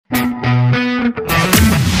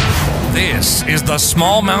This is the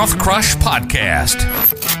Smallmouth Crush podcast.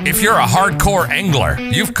 If you're a hardcore angler,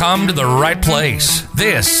 you've come to the right place.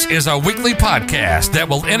 This is a weekly podcast that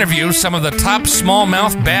will interview some of the top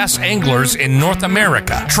smallmouth bass anglers in North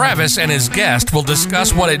America. Travis and his guest will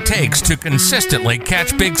discuss what it takes to consistently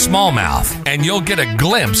catch big smallmouth, and you'll get a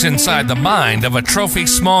glimpse inside the mind of a trophy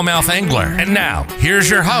smallmouth angler. And now, here's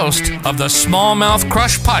your host of the Smallmouth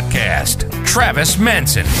Crush podcast, Travis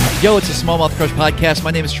Manson. Yo, it's the Smallmouth Crush podcast. My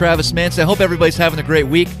name is Travis Manson. I hope everybody's having a great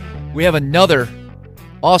week. We have another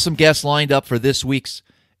awesome guest lined up for this week's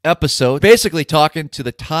episode. Basically talking to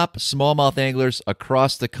the top smallmouth anglers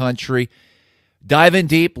across the country, diving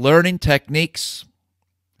deep, learning techniques,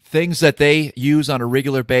 things that they use on a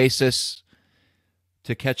regular basis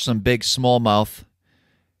to catch some big smallmouth.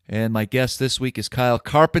 And my guest this week is Kyle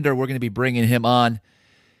Carpenter. We're going to be bringing him on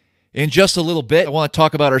in just a little bit. I want to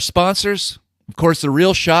talk about our sponsors. Of course, the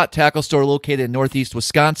Real Shot tackle store located in Northeast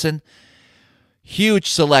Wisconsin. Huge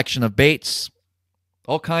selection of baits,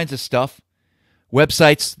 all kinds of stuff.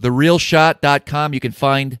 Websites, therealshot.com. You can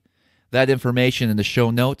find that information in the show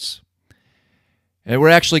notes. And we're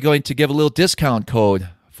actually going to give a little discount code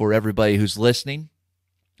for everybody who's listening.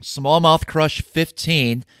 Smallmouth Crush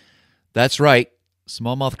 15. That's right.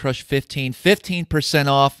 Smallmouth Crush 15. 15%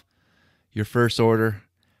 off your first order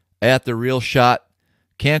at The Real Shot.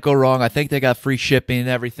 Can't go wrong. I think they got free shipping and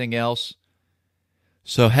everything else.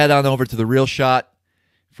 So head on over to The Real Shot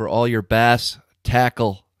for all your bass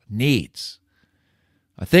tackle needs.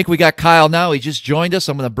 I think we got Kyle now. He just joined us.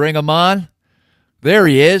 I'm going to bring him on. There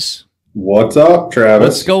he is. What's up, Travis?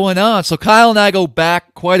 What's going on? So Kyle and I go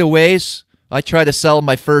back quite a ways. I tried to sell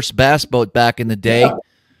my first bass boat back in the day. Yeah.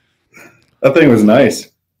 That thing was nice.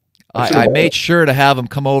 I made sure to have him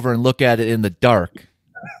come over and look at it in the dark.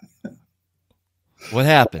 What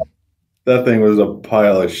happened? That thing was a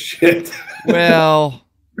pile of shit. Well,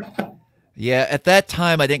 yeah, at that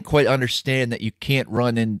time I didn't quite understand that you can't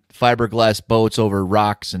run in fiberglass boats over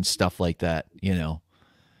rocks and stuff like that, you know.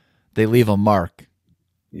 They leave a mark.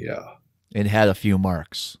 Yeah. It had a few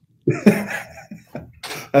marks.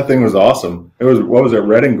 That thing was awesome. It was, what was it,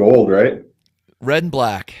 red and gold, right? Red and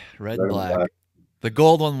black. Red and black. The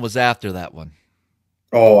gold one was after that one.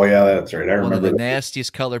 Oh, yeah, that's right. I remember. One of the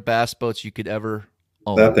nastiest colored bass boats you could ever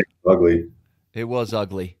own. That thing was ugly. It was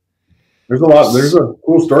ugly. There's a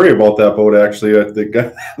cool story about that boat, actually. The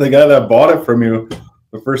guy that bought it from you,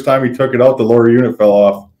 the first time he took it out, the lower unit fell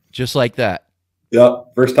off. Just like that. Yeah.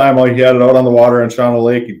 First time he had it out on the water in Shawnee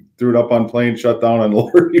Lake, he threw it up on plane, shut down, and the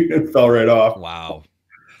lower unit fell right off. Wow.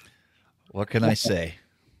 What can I say?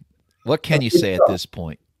 What can you say at this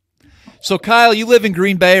point? So, Kyle, you live in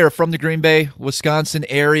Green Bay or from the Green Bay, Wisconsin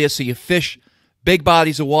area, so you fish big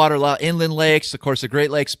bodies of water, a lot of inland lakes, of course, the Great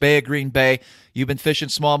Lakes, Bay of Green Bay. You've been fishing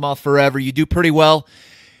smallmouth forever. You do pretty well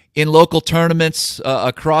in local tournaments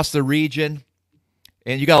across the region,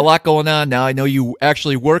 and you got a lot going on now. I know you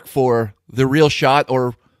actually work for The Real Shot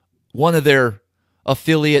or one of their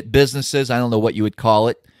affiliate businesses. I don't know what you would call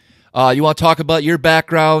it. You want to talk about your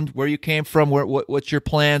background, where you came from, what's your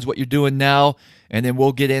plans, what you're doing now, and then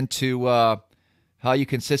we'll get into how you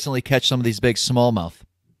consistently catch some of these big smallmouth.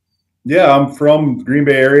 Yeah, I'm from the Green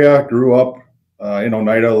Bay area. Grew up in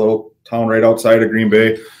Oneida, a little town right outside of Green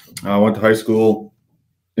Bay. I went to high school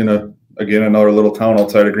in another little town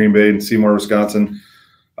outside of Green Bay in Seymour, Wisconsin.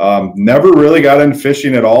 Never really got into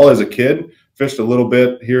fishing at all as a kid. Fished a little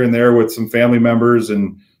bit here and there with some family members,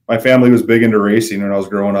 and my family was big into racing when I was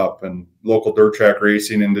growing up, and local dirt track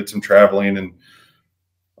racing, and did some traveling, and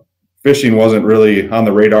fishing wasn't really on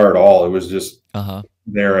the radar at all. It was just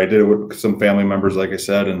there. I did it with some family members, like I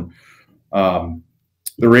said, and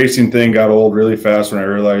the racing thing got old really fast when I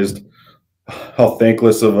realized how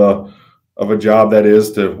thankless of a job that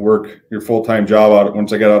is to work your full-time job out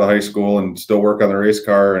once I got out of high school and still work on the race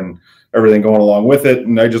car and everything going along with it.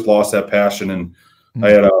 And I just lost that passion. And I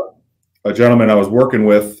had a gentleman I was working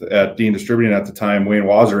with at Dean Distributing at the time, Wayne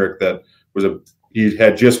Wazerick, he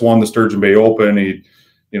had just won the Sturgeon Bay Open.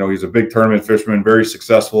 He's a big tournament fisherman, very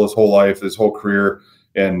successful his whole life, his whole career.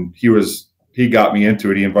 And he got me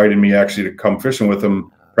into it. He invited me actually to come fishing with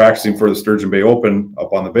him, practicing for the Sturgeon Bay Open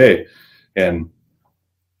up on the bay. And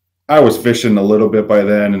I was fishing a little bit by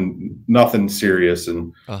then and nothing serious.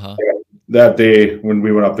 And that day when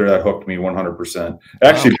we went up there, that hooked me 100%.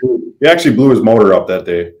 He actually blew his motor up that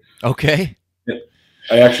day. Okay.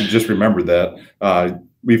 I actually just remembered that.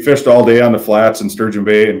 We fished all day on the flats in Sturgeon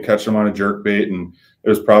Bay and catch them on a jerk bait. And it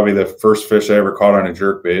was probably the first fish I ever caught on a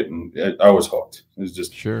jerk bait. And I was hooked. It was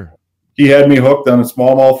just, sure. He had me hooked on a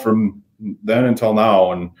smallmouth from then until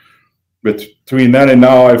now. And between then and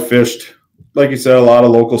now, I've fished, like you said, a lot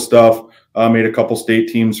of local stuff. Made a couple state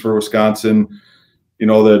teams for Wisconsin. You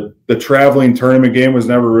know, the traveling tournament game was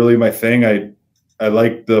never really my thing. I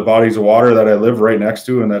like the bodies of water that I live right next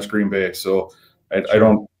to, and that's Green Bay. So I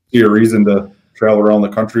don't see a reason to travel around the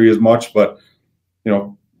country as much. But, you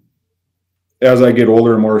know, as I get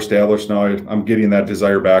older and more established now, I'm getting that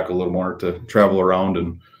desire back a little more to travel around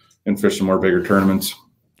and fish some more bigger tournaments.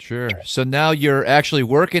 Sure. So now you're actually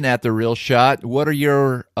working at the Real Shot. What are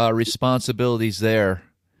your responsibilities there?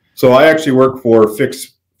 So I actually work for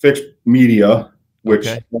Fix Media, which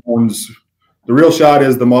owns the Real Shot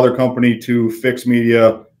is the mother company to Fix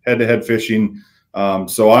Media, Head-to-Head Fishing.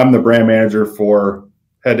 So I'm the brand manager for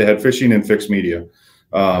Head-to-Head Fishing and Fix Media.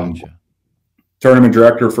 Gotcha. Tournament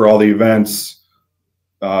director for all the events,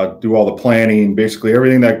 do all the planning, basically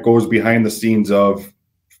everything that goes behind the scenes of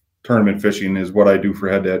tournament fishing is what I do for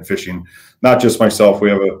Head-to-Head Fishing. Not just myself.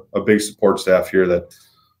 We have a big support staff here that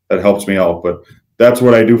helps me out, but that's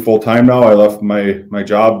what I do full time now. I left my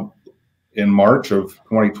job in March of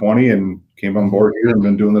 2020 and came on board here and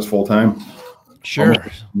been doing this full time. Sure.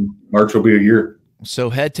 March will be a year. So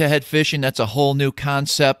Head-to-Head Fishing, that's a whole new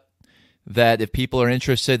concept that if people are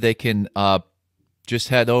interested, they can just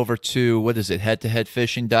head over to, what is it,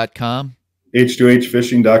 headtoheadfishing.com?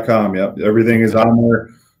 H2Hfishing.com. Yep. Everything is on there.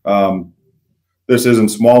 This isn't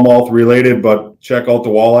smallmouth related, but check out the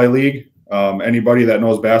Walleye League. Anybody that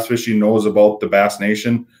knows bass fishing knows about the Bass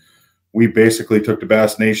Nation. We basically took the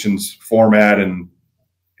Bass Nation's format and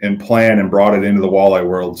plan and brought it into the walleye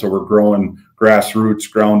world. So we're growing grassroots,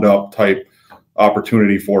 ground up type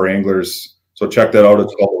opportunity for anglers. So check that out.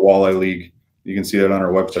 It's called the Walleye League. You can see that on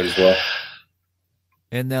our website as well.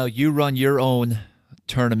 And now you run your own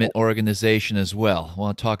tournament organization as well.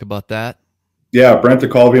 Want to talk about that? Yeah, Brent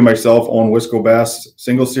DeCalvi and myself own Wisco Bass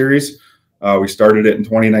Single Series. We started it in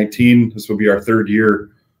 2019. This will be our third year.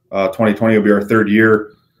 2020 will be our third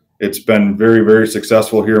year. It's been very, very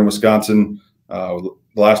successful here in Wisconsin. The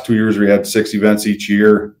last 2 years, we had 6 events each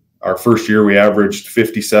year. Our first year, we averaged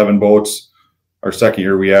 57 boats. Our second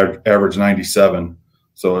year, we averaged 97.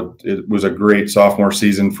 So it was a great sophomore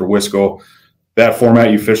season for Wisco. That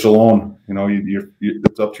format, you fish alone. You know,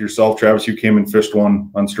 it's up to yourself. Travis, you came and fished one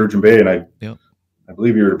on Sturgeon Bay, and I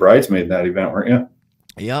believe you were a bridesmaid in that event, weren't you?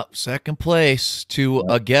 Yep, second place to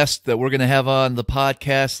a guest that we're going to have on the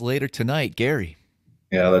podcast later tonight, Gary.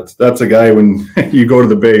 Yeah, that's a guy when you go to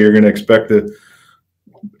the Bay, you're going to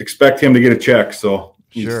expect him to get a check. So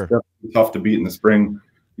sure, it's tough to beat in the spring,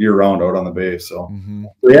 year round out on the Bay. So,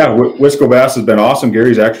 so yeah, Wisco Bass has been awesome.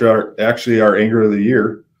 Gary's actually our angler of the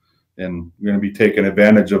year, and we're going to be taking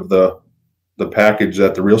advantage of the package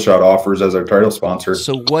that the Real Shot offers as our title sponsor.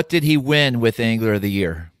 So what did he win with Angler of the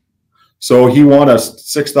Year? So he won a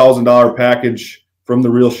 $6,000 package from the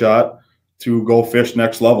Real Shot to go fish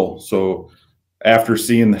next level. So after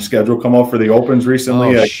seeing the schedule come out for the Opens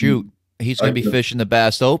recently, he's going to be fishing the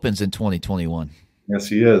Bass Opens in 2021. Yes,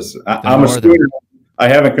 he is. I'm a student. I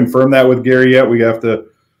haven't confirmed that with Gary yet. We have to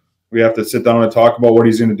sit down and talk about what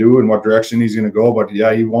he's going to do and what direction he's going to go. But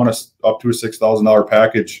yeah, he won us up to a $6,000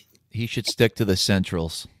 package. He should stick to the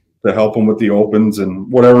Centrals to help him with the Opens and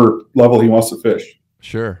whatever level he wants to fish.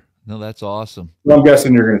 Sure. No, that's awesome. Well, I'm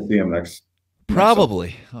guessing you're going to see him next.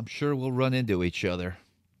 Probably. I'm sure we'll run into each other.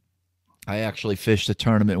 I actually fished a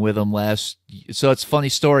tournament with him so it's a funny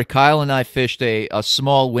story. Kyle and I fished a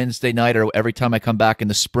small Wednesday nighter every time I come back in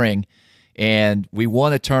the spring. And we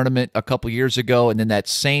won a tournament a couple years ago, and then that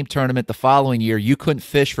same tournament the following year, you couldn't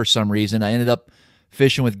fish for some reason. I ended up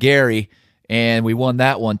fishing with Gary, and we won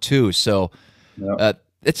that one too. So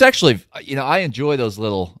it's actually, I enjoy those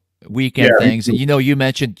little weekend things. And you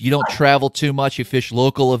mentioned you don't travel too much. You fish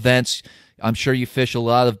local events. I'm sure you fish a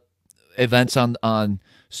lot of events on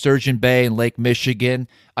Sturgeon Bay and Lake Michigan.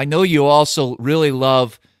 I know you also really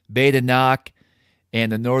love Bay to Knock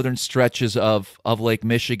and the northern stretches of Lake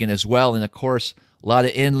Michigan as well. And, of course, a lot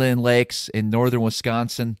of inland lakes in northern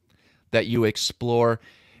Wisconsin that you explore.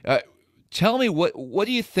 Tell me, what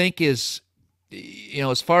do you think is,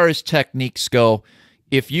 as far as techniques go,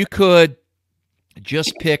 if you could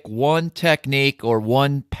just pick one technique or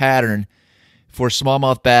one pattern for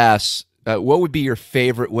smallmouth bass, what would be your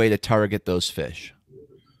favorite way to target those fish?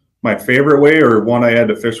 My favorite way, or one I had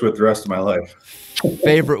to fish with the rest of my life?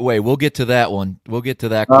 Favorite way. We'll get to that one. We'll get to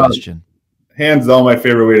that question. Hands down, my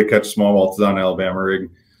favorite way to catch smallmouth is on Alabama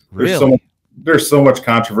Rig. Really? There's so much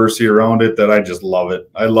controversy around it that I just love it.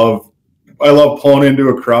 I love pulling into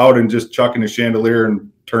a crowd and just chucking a chandelier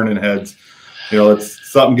and turning heads.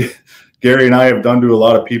 It's something Gary and I have done to a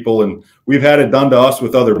lot of people, and we've had it done to us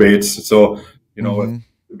with other baits. So, to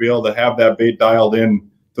be able to have that bait dialed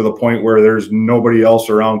in to the point where there's nobody else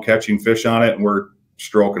around catching fish on it, and we're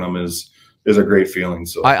stroking them is a great feeling.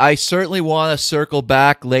 So I certainly want to circle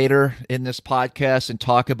back later in this podcast and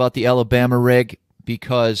talk about the Alabama rig,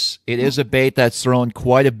 because it is a bait that's thrown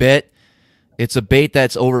quite a bit. It's a bait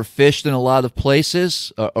that's overfished in a lot of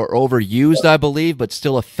places, or overused, I believe, but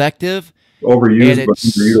still effective. Overused but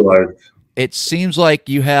underutilized. It seems like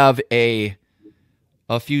you have a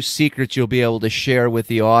few secrets you'll be able to share with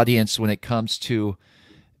the audience when it comes to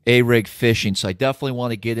A-rig fishing. So I definitely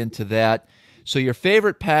want to get into that. So your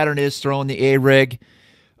favorite pattern is throwing the A-rig.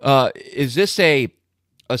 Is this a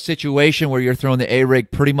situation where you're throwing the A-rig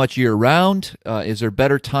pretty much year-round? Is there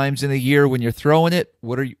better times in the year when you're throwing it?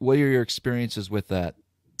 What are your experiences with that?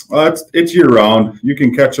 It's year-round. You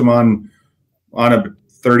can catch them on a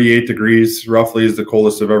 38 degrees, roughly, is the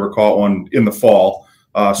coldest I've ever caught one in the fall.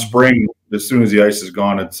 Spring, as soon as the ice is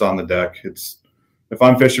gone, it's on the deck. If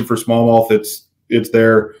I'm fishing for smallmouth, it's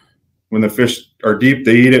there. When the fish are deep,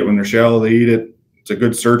 they eat it. When they're shallow, they eat it. It's a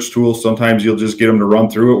good search tool. Sometimes you'll just get them to run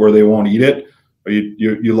through it where they won't eat it, but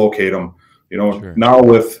you locate them. You know, sure. Now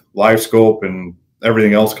with live scope and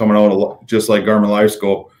everything else coming out, just like Garmin live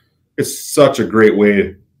scope, it's such a great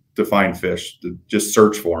way to find fish, to just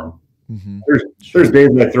search for them. Mm-hmm. There's days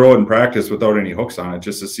I throw it in practice without any hooks on it,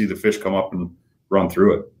 just to see the fish come up and run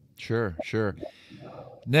through it. Sure.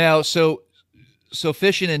 Now, so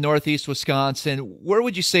fishing in Northeast Wisconsin, where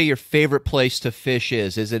would you say your favorite place to fish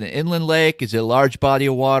is? Is it an inland lake? Is it a large body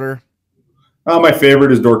of water? My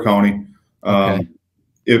favorite is Door County. Okay.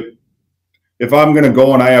 If I'm going to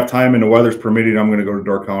go and I have time and the weather's permitting, I'm going to go to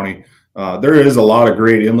Door County. There is a lot of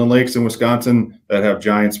great inland lakes in Wisconsin that have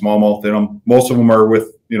giant smallmouth in them. Most of them are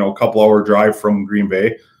with, a couple hour drive from Green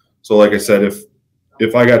Bay. So like I said,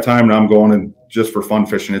 if I got time and I'm going and just for fun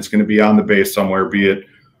fishing, it's going to be on the bay somewhere, be it,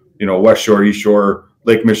 West Shore, East Shore,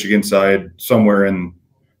 Lake Michigan side, somewhere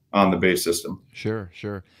on the bay system.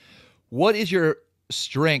 Sure. What is your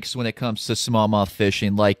strengths when it comes to smallmouth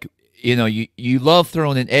fishing? Like, you love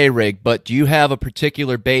throwing an A-rig, but do you have a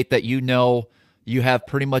particular bait that you have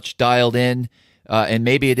pretty much dialed in? And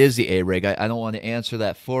maybe it is the A-rig. I don't want to answer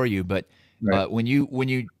that for you, but right. When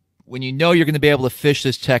you know you're going to be able to fish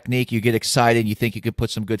this technique, you get excited, you think you could put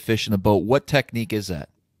some good fish in the boat. What technique is that?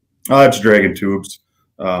 It's dragging tubes.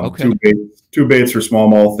 Okay. Two baits for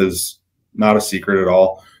smallmouth is not a secret at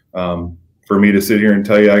all. For me to sit here and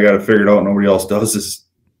tell you I got to figure it out, nobody else does, is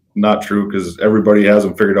not true, because everybody has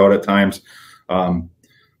them figured out at times.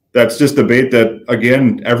 That's just a bait that,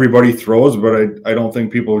 again, everybody throws, but I don't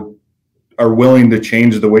think people are willing to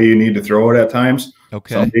change the way you need to throw it at times.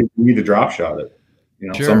 Okay. Some days you need to drop shot it.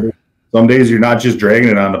 Sure. Some days you're not just dragging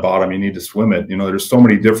it on the bottom, you need to swim it. There's so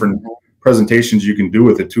many different presentations you can do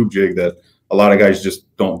with a tube jig that a lot of guys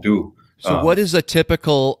just don't do. So what does a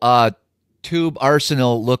typical tube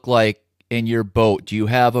arsenal look like in your boat? Do you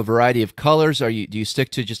have a variety of colors? Do you stick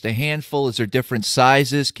to just a handful? Is there different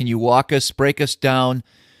sizes? Can you break us down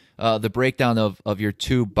the breakdown of your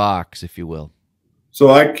tube box, if you will?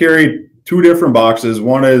 So I carry two different boxes.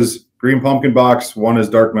 One is green pumpkin box, one is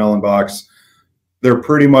dark melon box. They're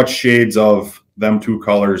pretty much shades of them two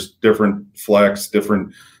colors, different flecks,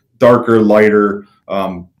 different darker, lighter.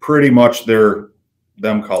 Pretty much they're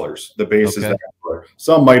them colors. The base is that color.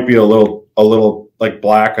 Some might be a little like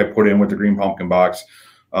black I put in with the green pumpkin box.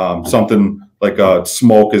 Something like a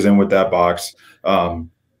smoke is in with that box. I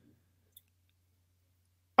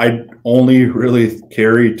only really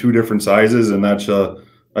carry two different sizes, and that's a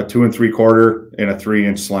 2 3/4 and a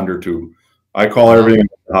 3-inch slender tube. I call everything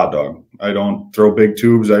a hot dog. I don't throw big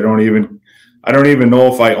tubes. I don't even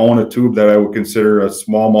know if I own a tube that I would consider a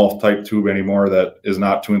smallmouth type tube anymore that is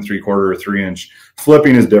not 2 3/4 or 3-inch.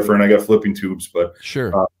 Flipping is different. I got flipping tubes, but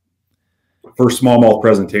sure. For smallmouth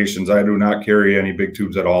presentations, I do not carry any big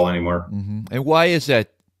tubes at all anymore. Mm-hmm. And why is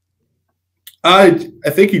that? I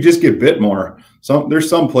think you just get bit more. There's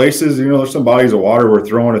some places, there's some bodies of water where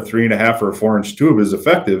throwing a 3.5 or a 4-inch tube is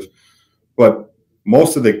effective, but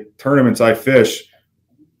most of the tournaments I fish,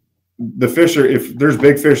 the fish are, if there's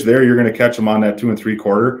big fish there, you're going to catch them on that 2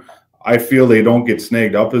 3/4. I feel they don't get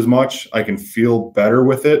snagged up as much. I can feel better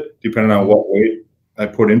with it depending on what weight I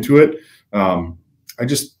put into it. I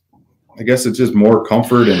guess it's just more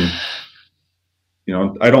comfort, and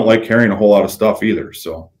I don't like carrying a whole lot of stuff either.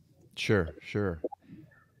 So sure.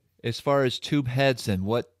 As far as tube heads, then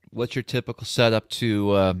what's your typical setup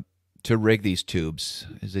to rig these tubes?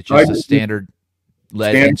 Is it just a standard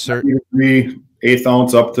lead insert? 3/8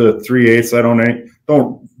 ounce up to 3/8. I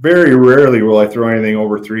don't very rarely will I throw anything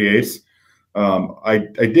over 3/8.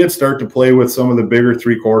 I did start to play with some of the bigger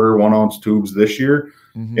 3/4 1 ounce tubes this year,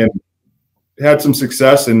 and had some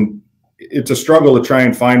success. And it's a struggle to try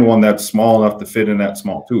and find one that's small enough to fit in that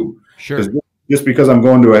small tube. Sure. just because I'm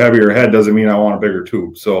going to a heavier head doesn't mean I want a bigger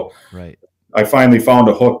tube. So right. I finally found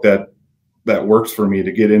a hook that works for me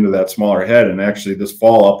to get into that smaller head. And actually this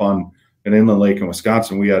fall up on an inland lake in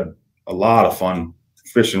Wisconsin, we had a lot of fun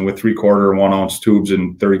fishing with 3/4 and 1 ounce tubes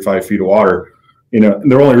in 35 feet of water. And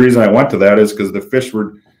the only reason I went to that is because the fish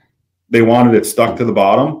they wanted it stuck to the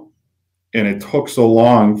bottom, and it took so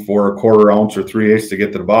long for a 1/4 ounce or 3/8 to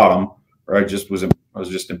get to the bottom. Or I was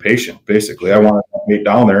just impatient. Basically, I wanted to get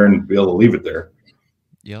down there and be able to leave it there.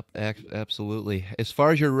 Yep, absolutely. As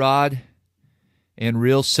far as your rod and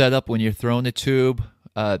reel setup when you're throwing the tube,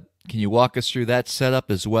 can you walk us through that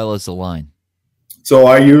setup as well as the line? So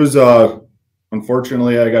I use,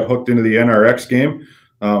 unfortunately, I got hooked into the NRX game.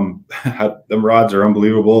 Them rods are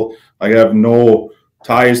unbelievable. I have no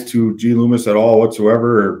ties to G Loomis at all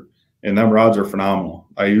whatsoever, and them rods are phenomenal.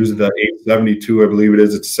 I use the 872, I believe it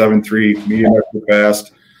is. It's 7.3 medium extra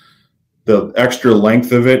fast. The extra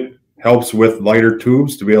length of it helps with lighter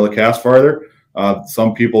tubes to be able to cast farther.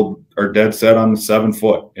 Some people are dead set on the 7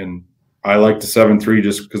 foot, and I like the 7.3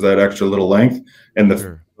 just because of that extra little length, and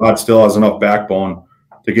the rod still has enough backbone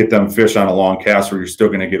to get them fish on a long cast where you're still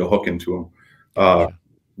going to get a hook into them.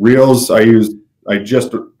 Reels, I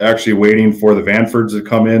just actually waiting for the Vanfords to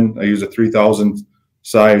come in. I use a 3,000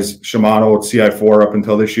 size Shimano CI4 up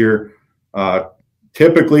until this year.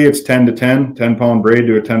 Typically it's 10 to 10 pound braid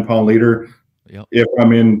to a 10 pound leader. Yep. If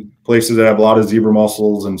I'm in places that have a lot of zebra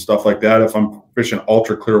mussels and stuff like that, if I'm fishing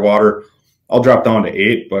ultra clear water, I'll drop down to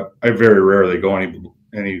 8, but I very rarely go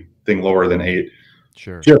anything lower than 8.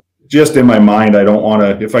 Sure. Just in my mind, I don't want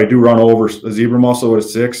to, if I do run over a zebra mussel with a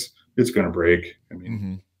 6, it's going to break. I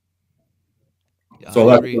mean, so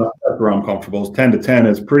that's where I'm comfortable. 10 to 10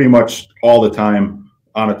 is pretty much all the time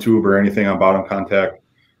on a tube or anything on bottom contact,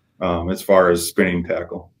 as far as spinning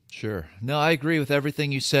tackle. Sure. No, I agree with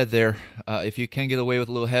everything you said there. If you can get away with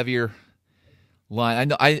a little heavier line, I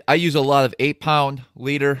know I use a lot of 8-pound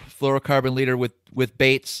leader, fluorocarbon leader with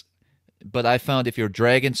baits, but I found if you're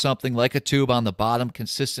dragging something like a tube on the bottom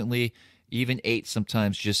consistently, even 8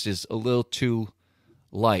 sometimes just is a little too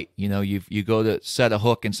light. You know, you go to set a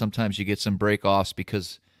hook and sometimes you get some break-offs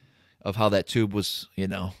because of how that tube was,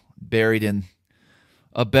 buried in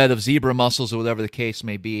a bed of zebra mussels or whatever the case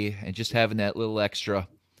may be, and just having that little extra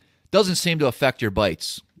doesn't seem to affect your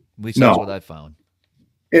bites. At least that's what I've found.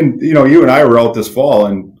 And, you and I were out this fall,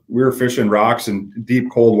 and we were fishing rocks in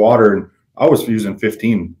deep, cold water, and I was using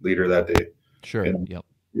 15 liter that day. Sure, and yep.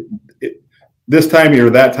 This time of year,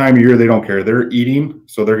 that time of year, they don't care. They're eating,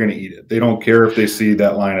 so they're going to eat it. They don't care if they see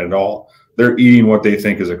that line at all. They're eating what they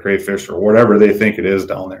think is a crayfish or whatever they think it is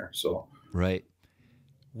down there. So right.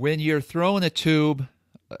 When you're throwing a tube,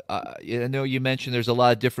 I know you mentioned there's a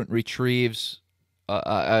lot of different retrieves.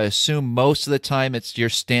 I assume most of the time it's your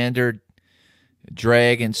standard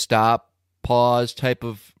drag and stop, pause type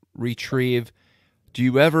of retrieve. Do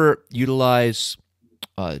you ever utilize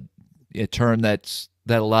a term that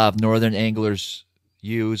a lot of northern anglers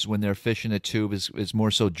use when they're fishing a tube is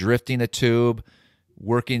more so drifting a tube,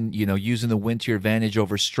 working, using the wind to your advantage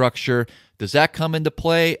over structure? Does that come into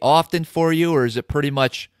play often for you, or is it pretty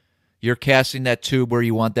much you're casting that tube where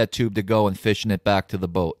you want that tube to go and fishing it back to the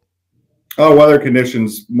boat? Weather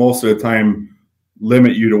conditions most of the time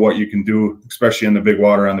limit you to what you can do, especially in the big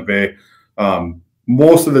water on the bay.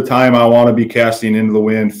 Most of the time I want to be casting into the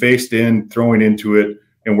wind, faced in, throwing into it,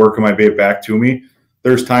 and working my bait back to me.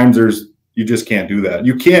 There's times you just can't do that.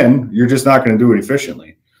 You can, you're just not going to do it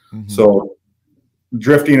efficiently. So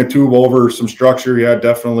drifting a tube over some structure,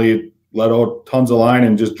 definitely let out tons of line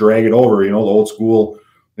and just drag it over, the old school,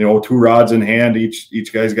 2 rods in hand.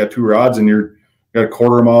 Each guy's got 2 rods, and you're got a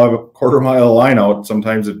quarter mile of line out.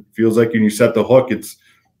 Sometimes it feels like when you set the hook,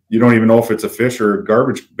 you don't even know if it's a fish or a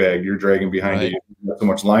garbage bag you're dragging behind it. You got so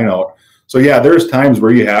much line out. So there's times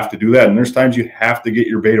where you have to do that, and there's times you have to get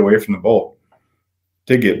your bait away from the boat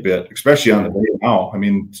to get bit, especially on the bay now. I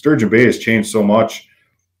mean, Sturgeon Bay has changed so much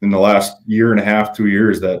in the last year and a half, 2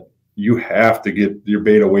 years, that you have to get your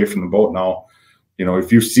bait away from the boat now.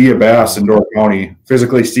 If you see a bass in Door County,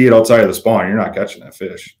 physically see it outside of the spawn, you're not catching that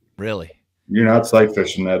fish. Really? You're not sight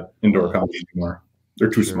fishing that indoor county anymore. They're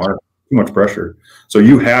too smart, too much pressure. So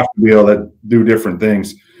you have to be able to do different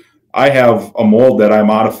things. I have a mold that I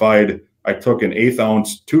modified. I took an 1/8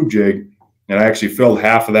 ounce tube jig, and I actually filled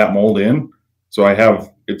half of that mold in. So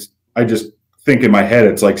I just think in my head,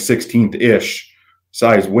 it's like 16th-ish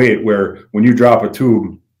size weight, where when you drop a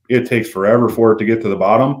tube, it takes forever for it to get to the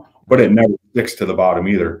bottom, but it never sticks to the bottom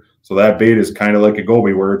either. So that bait is kind of like a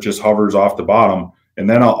goby, where it just hovers off the bottom. And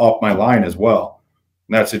then I'll up my line as well.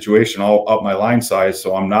 In that situation, I'll up my line size,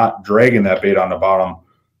 so I'm not dragging that bait on the bottom,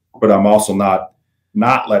 but I'm also not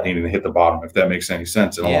not letting it hit the bottom, if that makes any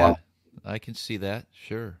sense. Yeah, I can see that.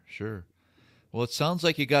 Sure, sure. Well, it sounds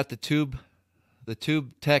like you got the tube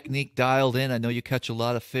technique dialed in. I know you catch a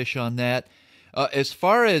lot of fish on that. As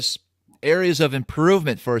far as areas of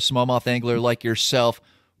improvement for a smallmouth angler like yourself,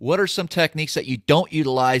 what are some techniques that you don't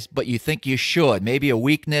utilize but you think you should? Maybe a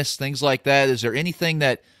weakness, things like that. Is there anything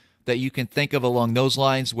that you can think of along those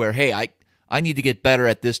lines where, hey, I need to get better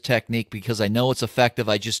at this technique because I know it's effective,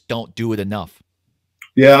 I just don't do it enough?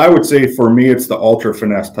 Yeah, I would say for me, it's the ultra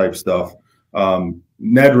finesse type stuff.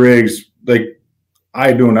 Ned rigs, like,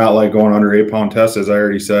 I do not like going under 8-pound tests, as I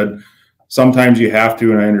already said. Sometimes you have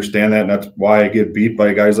to, and I understand that, and that's why I get beat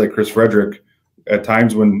by guys like Chris Frederick at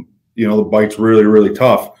times when, you know, the bite's really, really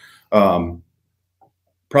tough.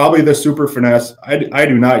 Probably the super finesse. I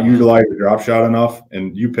do not utilize the drop shot enough,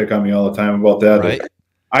 and you pick on me all the time about that. Right.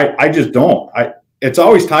 I just don't. It's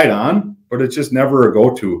always tied on, but it's just never a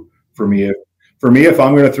go-to for me. If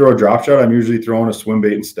I'm going to throw a drop shot, I'm usually throwing a swim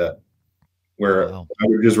bait instead, where I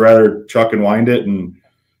would just rather chuck and wind it and,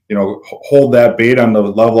 you know, hold that bait on the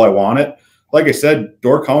level I want it. Like I said,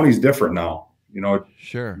 Door County's different now. You know,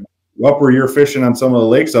 sure. Up where you're fishing on some of the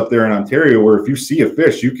lakes up there in Ontario, where if you see a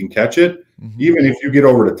fish, you can catch it. Even if you get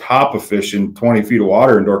over the top of fish in 20 feet of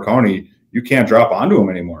water in Door County, you can't drop onto them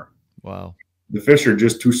anymore. Wow. The fish are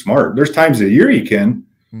just too smart. There's times of the year you can.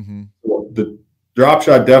 The drop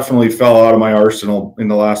shot definitely fell out of my arsenal in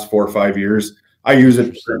the last 4 or 5 years. I use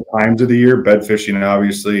it certain times of the year, bed fishing,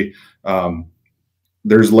 obviously.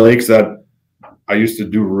 There's lakes that I used to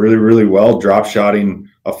do really, really well, drop shotting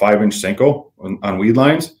a 5-inch Senko on weed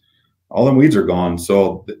lines. All them weeds are gone.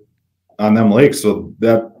 So on them lakes, so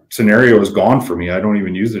that scenario is gone for me. I don't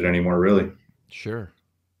even use it anymore, really. Sure.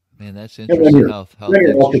 Man, that's interesting how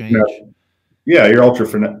things change. Yeah, your ultra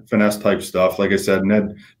finesse type stuff. Like I said,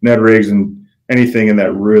 Ned rigs and anything in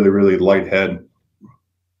that really, really light head.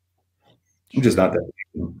 I'm just not that.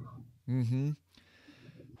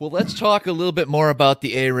 Well, let's talk a little bit more about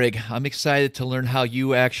the A-rig. I'm excited to learn how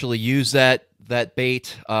you actually use that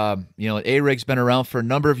bait. You know, A-rig's been around for a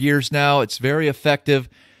number of years now. It's very effective.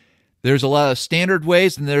 There's a lot of standard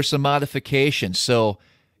ways and there's some modifications. So,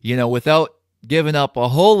 you know, without giving up a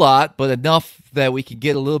whole lot, but enough that we can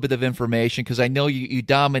get a little bit of information, because I know you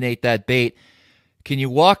dominate that bait. Can you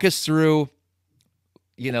walk us through,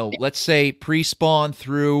 you know, let's say pre-spawn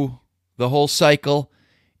through the whole cycle,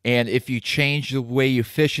 and if you change the way you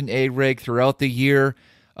fish an A-rig throughout the year?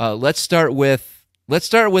 Let's start with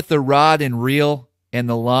the rod and reel and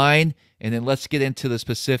the line, and then let's get into the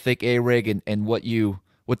specific A-rig and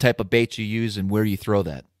what type of bait you use and where you throw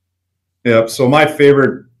that. Yeah. So my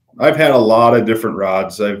favorite, I've had a lot of different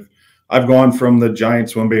rods. I've gone from the giant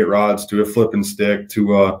swim bait rods to a flip and stick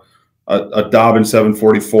to a Dobbin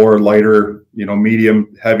 744 lighter, you know,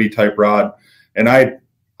 medium heavy type rod. And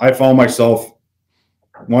I found myself,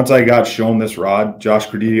 once I got shown this rod, Josh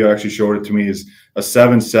Credidio actually showed it to me, is a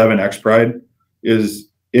 7.7 X Pride is,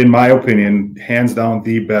 in my opinion, hands down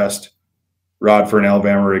the best rod for an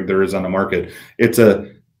Alabama rig there is on the market. It's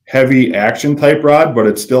a heavy action type rod, but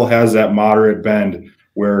it still has that moderate bend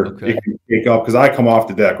where it can take up, because I come off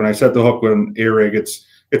the deck. When I set the hook with an A-rig, it's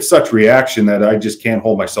such reaction that I just can't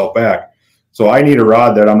hold myself back. So I need a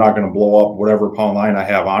rod that I'm not going to blow up whatever pound line I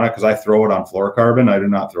have on it, because I throw it on fluorocarbon. I do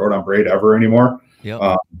not throw it on braid ever anymore.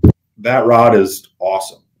 Yep. That rod is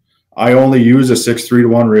awesome. I only use a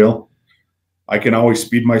 6.3-to-1 reel. I can always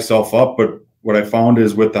speed myself up, but what I found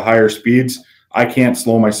is with the higher speeds, I can't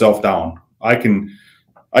slow myself down. I can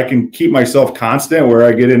keep myself constant where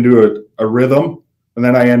I get into a rhythm, and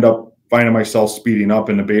then I end up finding myself speeding up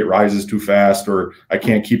and the bait rises too fast, or I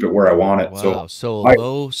can't keep it where I want it. Wow. So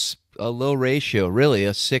a low ratio, really,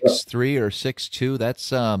 a 6.3 or 6.2.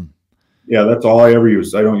 That's yeah, that's all I ever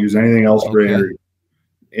use. I don't use anything else for area.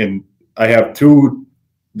 And I have two.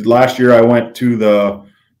 Last year I went to the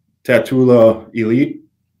Tatula Elite.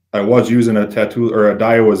 I was using a Tatula or a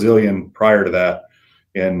Daiwa Zillion prior to that,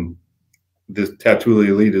 and this Tatula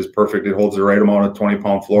Elite is perfect. It holds the right amount of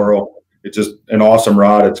 20-pound fluoro. It's just an awesome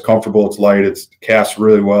rod. It's comfortable. It's light. It's casts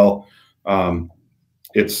really well.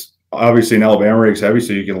 It's obviously an Alabama rig's heavy,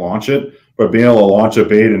 so you can launch it. But being able to launch a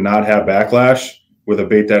bait and not have backlash with a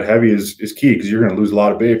bait that heavy is key, because you're going to lose a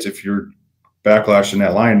lot of baits if you're backlashing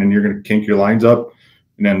that line, and you're going to kink your lines up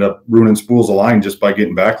and end up ruining spools of line just by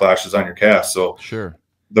getting backlashes on your cast. So sure,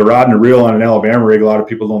 the rod and the reel on an Alabama rig, a lot of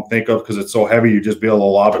people don't think of, because it's so heavy. You just be able to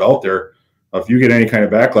lob it out there. If you get any kind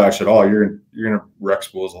of backlash at all, you're going to wreck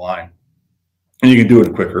spools of line, and you can do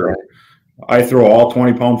it quicker. I throw all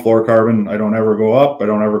 20-pound fluorocarbon. I don't ever go up. I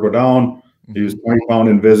don't ever go down. I use 20-pound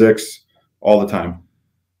Invisics all the time.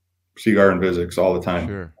 Seaguar Invisics all the time.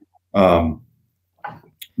 Sure.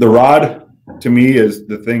 the rod to me is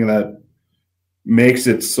the thing that makes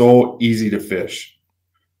it so easy to fish.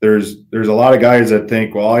 There's a lot of guys that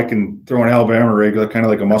think, well, I can throw an Alabama rig kind of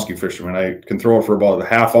like a musky fisherman. I can throw it for about a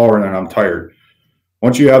half hour and then I'm tired.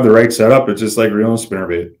 Once you have the right setup, it's just like reeling a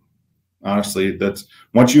spinnerbait. Honestly, that's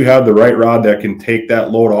once you have the right rod that can take that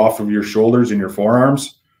load off of your shoulders and your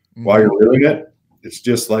forearms while you're reeling it, it's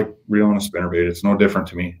just like reeling a spinnerbait. It's no different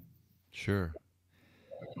to me. Sure.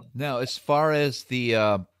 Now, as far as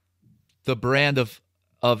the brand of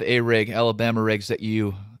a rig, Alabama rigs that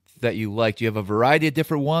you like, do you have a variety of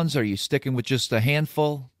different ones? Or are you sticking with just a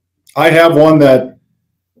handful? I have one that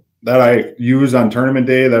I use on tournament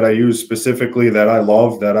day, that I use specifically, that I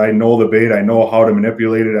love, that I know the bait, I know how to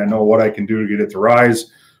manipulate it, I know what I can do to get it to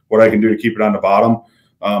rise, what I can do to keep it on the bottom.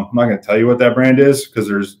 I'm not going to tell you what that brand is because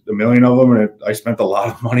there's a million of them, and I spent a lot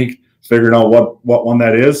of money figuring out what one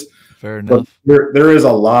that is. Fair enough. But there is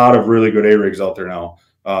a lot of really good A-rigs out there now.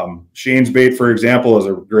 Shane's bait, for example, is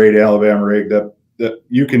a great Alabama rig that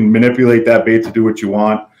you can manipulate that bait to do what you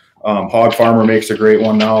want. Hog Farmer makes a great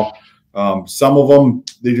one now. Some of them,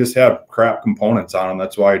 they just have crap components on them.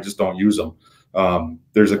 That's why I just don't use them.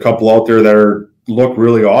 There's a couple out there that look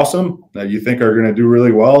really awesome that you think are going to do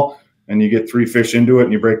really well, and you get 3 fish into it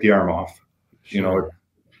and you break the arm off. Sure. You know,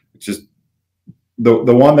 it's just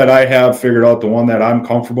the one that I have figured out, the one that I'm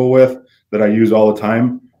comfortable with, that I use all the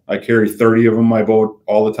time. I carry 30 of them in my boat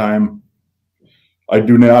all the time. I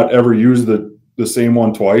do not ever use the same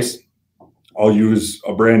one twice. I'll use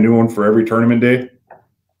a brand new one for every tournament day.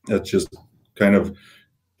 That's just kind of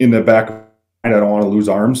in the back of my mind. I don't want to lose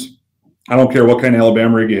arms. I don't care what kind of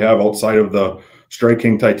Alabama rig you have outside of the Strike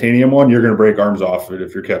King titanium one, you're going to break arms off of it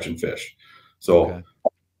if you're catching fish. So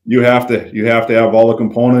you have to have all the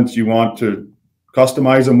components. You want to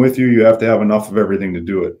customize them with you. You have to have enough of everything to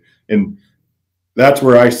do it. And that's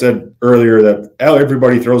where I said earlier that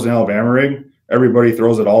everybody throws an Alabama rig. Everybody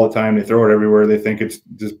throws it all the time. They throw it everywhere. They think it's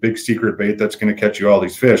this big secret bait that's going to catch you all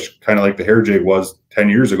these fish, kind of like the hair jig was 10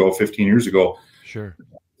 years ago, 15 years ago. Sure.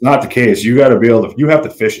 Not the case. You got to be able to, you have to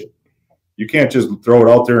fish it. You can't just throw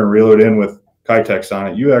it out there and reel it in with Kitex on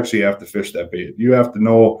it. You actually have to fish that bait. You have to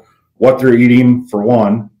know what they're eating, for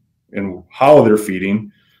one, and how they're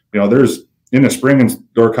feeding. You know, there's in the spring in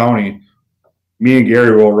Door County, me and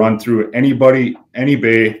Gary will run through anybody, any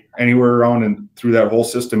bay, anywhere around and through that whole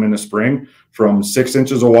system in the spring, from 6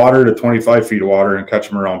 inches of water to 25 feet of water, and catch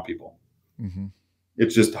them around people. Mm-hmm.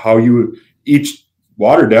 It's just how each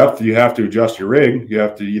water depth, you have to adjust your rig. You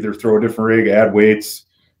have to either throw a different rig, add weights.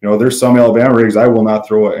 You know, there's some Alabama rigs I will not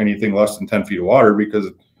throw anything less than 10 feet of water because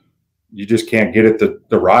you just can't get it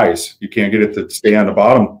to rise. You can't get it to stay on the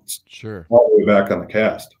bottom. Sure. All the way back on the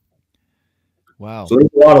cast. Wow. So there's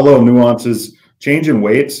a lot of little nuances. Changing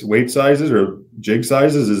weight sizes or jig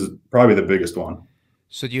sizes is probably the biggest one.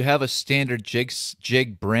 So do you have a standard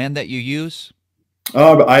jig brand that you use?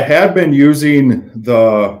 I have been using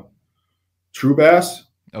the True Bass.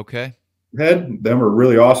 Okay. Head. Them are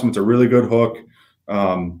really awesome. It's a really good hook.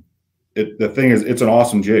 The thing is, it's an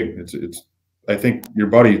awesome jig. It's. I think your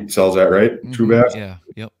buddy sells that, right? Mm-hmm. True Bass. Yeah.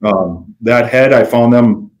 Yep. That head, I found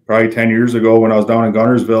them probably 10 years ago when I was down in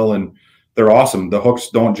Gunnersville, and they're awesome. The hooks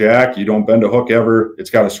don't jack. You don't bend a hook ever. It's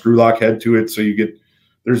got a screw lock head to it, so you get.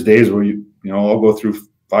 There's days where I'll go through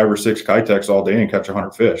 5 or 6 Kitex all day and catch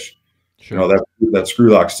 100 fish. Sure. You know, that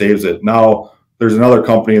screw lock saves it. Now there's another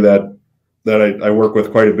company that I work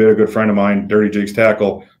with quite a bit. A good friend of mine, Dirty Jigs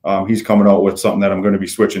Tackle. He's coming out with something that I'm going to be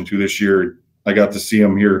switching to this year. I got to see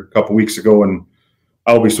him here a couple weeks ago, and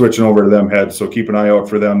I'll be switching over to them heads. So keep an eye out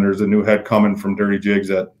for them. There's a new head coming from Dirty Jigs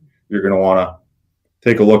that you're going to want to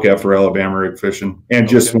take a look at for Alabama rig fishing and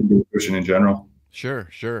just swim fishing in general. Sure.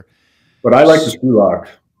 But I like the screw lock.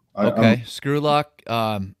 Screw lock.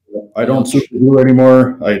 I don't super glue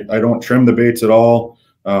anymore. I don't trim the baits at all.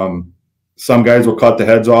 Some guys will cut the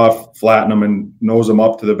heads off, flatten them, and nose them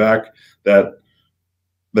up to the back. That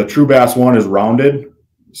the True Bass one is rounded,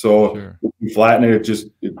 so if you flatten it,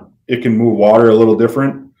 it can move water a little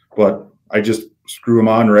different. But I just screw them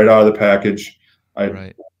on right out of the package.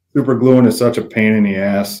 Super gluing is such a pain in the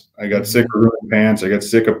ass. I got sick of ruining pants. I got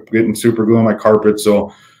sick of getting super glue on my carpet,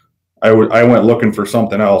 so I went looking for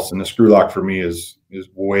something else, and the screw lock for me is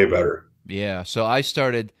way better. Yeah. So I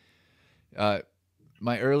started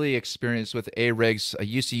my early experience with A-rigs. I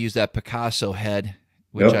used to use that Picasso head,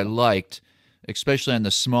 which I liked, especially on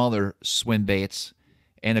the smaller swim baits.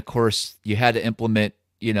 And of course, you had to implement,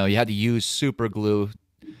 you had to use super glue,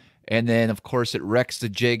 and then of course it wrecks the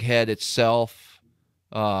jig head itself.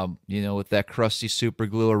 With that crusty super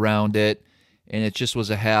glue around it, and it just was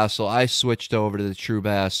a hassle. I switched over to the True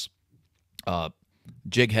Bass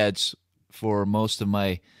jig heads for most of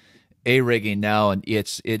my A-rigging now, and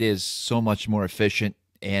it is so much more efficient,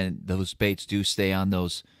 and those baits do stay on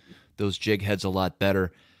those jig heads a lot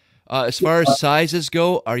better. As far as sizes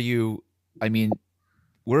go, I mean,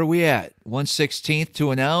 where are we at? 1/16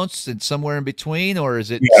 to an ounce and somewhere in between, or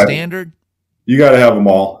is it standard? You got to have them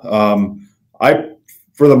all.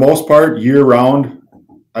 For the most part, year round,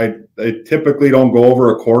 I typically don't go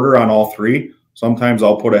over a quarter on all three. Sometimes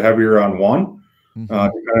I'll put a heavier on one,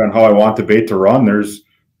 depending on how I want the bait to run.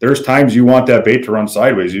 There's times you want that bait to run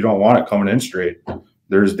sideways. You don't want it coming in straight.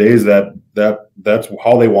 There's days that's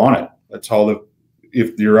how they want it. That's how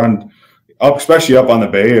if you're especially up on the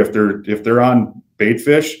bay, if they're on bait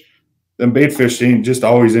fish, then bait fish ain't just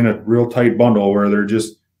always in a real tight bundle where they're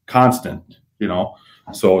just constant, you know.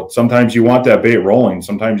 So sometimes you want that bait rolling.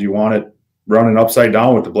 Sometimes you want it running upside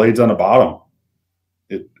down with the blades on the bottom,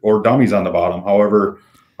 or dummies on the bottom. However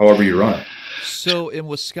you run it. So in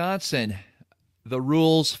Wisconsin, the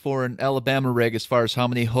rules for an Alabama rig, as far as how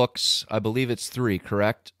many hooks, I believe it's 3,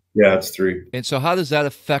 correct? Yeah, it's 3. And so how does that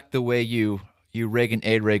affect the way you rig an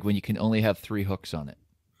A-rig when you can only have 3 hooks on it?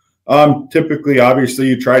 Typically, obviously,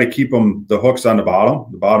 you try to keep the hooks on the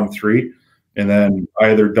bottom 3, and then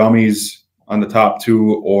either dummies on the top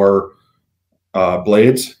 2 or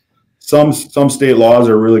blades. Some state laws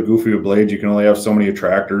are really goofy with blades. You can only have so many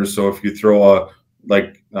attractors. So if you throw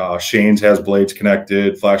Shane's has blades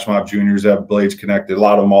connected, Flash Mob Juniors have blades connected. A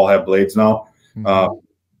lot of them all have blades now.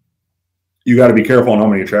 You got to be careful on how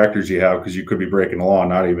many attractors you have, because you could be breaking the law and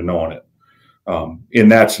not even knowing it. In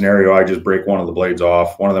that scenario, I just break one of the blades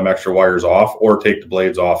off, one of them extra wires off, or take the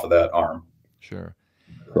blades off of that arm. Sure.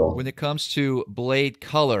 So, when it comes to blade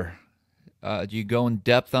color, do you go in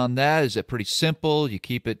depth on that? Is it pretty simple? You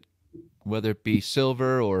keep it, whether it be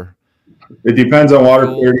silver or... It depends on water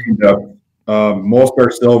clarity and depth. Most are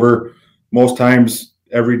silver. Most times,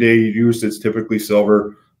 every day you use, it's typically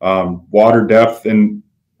silver. Water depth and,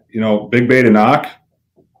 big bay to knock.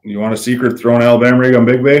 You want a secret throwing Alabama rig on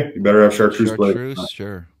big bay? You better have chartreuse blade.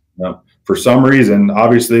 Sure. Yeah. For some reason,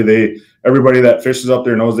 obviously, everybody that fishes up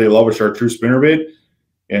there knows they love a chartreuse spinnerbait,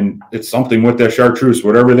 and it's something with that chartreuse.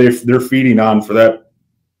 Whatever they're feeding on for that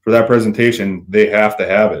presentation, they have to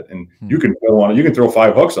have it. And you can throw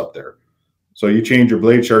 5 hooks up there. So you change your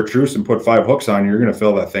blade chartreuse and put 5 hooks on, you're going to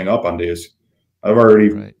fill that thing up on days. I've already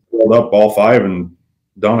filled up all 5 and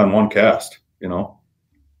done on one cast.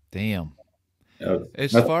 Damn.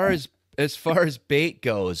 As far as bait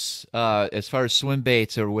goes, as far as swim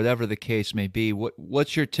baits or whatever the case may be,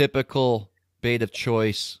 what's your typical bait of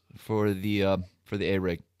choice for the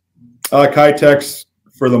A-rig? Kitex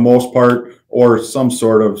for the most part, or some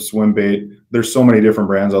sort of swim bait. There's so many different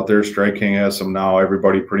brands out there. Strike King has some now.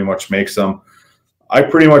 Everybody pretty much makes them. I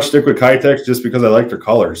pretty much stick with Kitex just because I like their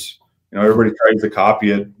colors. Everybody tries to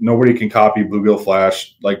copy it. Nobody can copy bluegill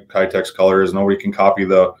flash like Kitex colors. Nobody can copy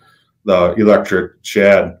the electric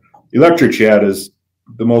shad. Electric shad is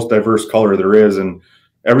the most diverse color there is, and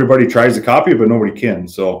everybody tries to copy it, but nobody can.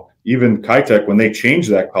 So even Kitex, when they changed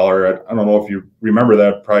that color, I don't know if you remember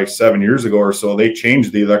that, probably 7 years ago or so, they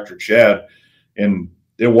changed the electric shad, and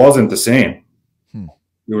it wasn't the same.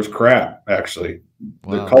 It was crap, actually.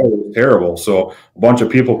 Wow. The color was terrible. So a bunch of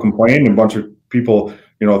people complained, and a bunch of people,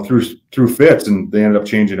 threw fits, and they ended up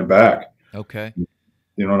changing it back. Okay.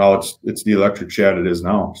 Now it's the electric shad it is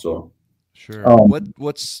now. So sure.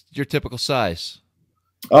 What's your typical size?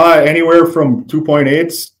 Anywhere from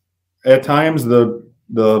 2.8s at times,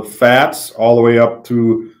 the fats, all the way up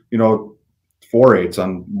to 4/8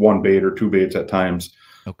 on one bait or 2 baits at times.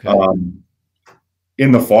 Okay.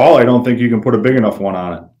 In the fall, I don't think you can put a big enough one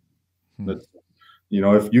on it. But,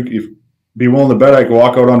 if be willing to bet, I could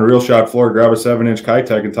walk out on the reel shot floor, grab a 7-inch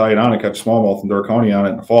Kitex and tie it on and catch smallmouth and Door County on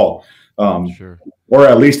it in the fall. Sure. Or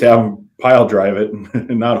at least have them pile drive it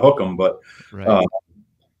and not hook them. But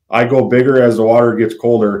I go bigger as the water gets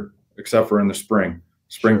colder, except for in the spring.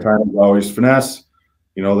 Springtime is always finesse.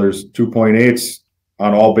 There's 2.8s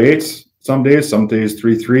on all baits. Some days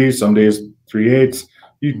 3.3, some days 3.8.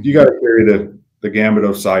 You got to carry the gambit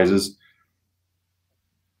of sizes.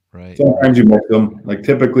 Right. Sometimes you mix them. Like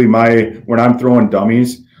typically when I'm throwing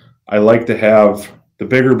dummies, I like to have the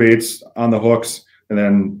bigger baits on the hooks, and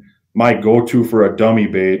then my go-to for a dummy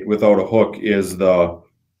bait without a hook is the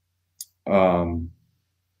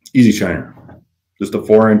Easy Shiner, just a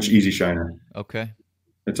 4-inch Easy Shiner. Okay.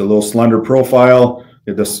 It's a little slender profile.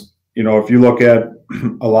 If you look at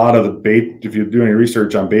a lot of the bait, if you're doing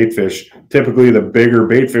research on bait fish, typically the bigger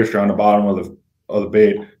bait fish are on the bottom of the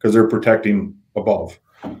bait because they're protecting above.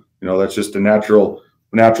 That's just a natural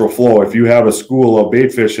flow. If you have a school of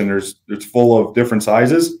bait fish and it's full of different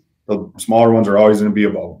sizes, the smaller ones are always going to be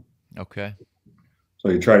above them. Okay. So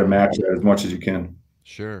you try to match that as much as you can.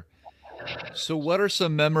 Sure. So what are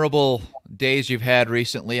some memorable days you've had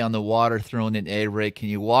recently on the water throwing an A-rig? Can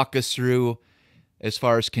you walk us through as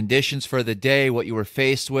far as conditions for the day, what you were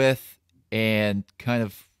faced with, and kind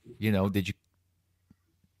of, you know, did you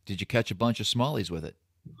catch a bunch of smallies with it?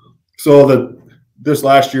 So this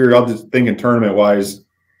last year, I'm just thinking tournament wise,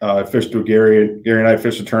 I fished with Gary. Gary and I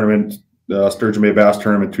fished a tournament, the Sturgeon Bay Bass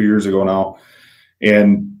tournament 2 years ago now,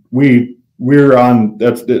 and we're on.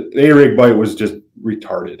 That's the A-rig bite was just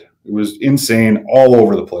retarded. It was insane all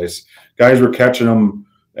over the place. Guys were catching them.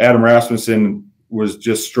 Adam Rasmussen was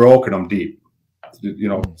just stroking them deep,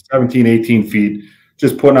 17, 18 feet,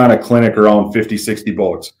 just putting on a clinic around 50, 60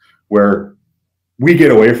 boats where we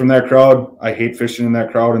get away from that crowd. I hate fishing in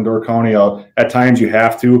that crowd in Door County. At times you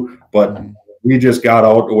have to, but we just got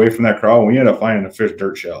out away from that crowd and we ended up finding the fish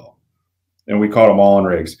dirt shallow. And we caught them all in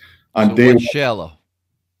rigs. On day shallow?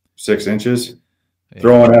 6 inches. Yeah.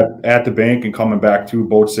 Throwing at the bank and coming back to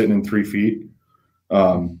boats sitting in 3 feet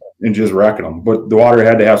and just wrecking them. But the water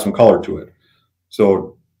had to have some color to it.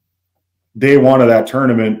 So day one of that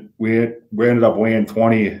tournament, we ended up weighing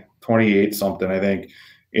 28 something, I think.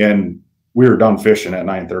 And we were done fishing at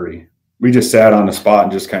 9:30. We just sat on the spot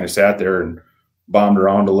and just kind of sat there and bombed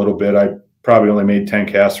around a little bit. I probably only made 10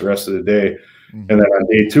 casts the rest of the day. And then on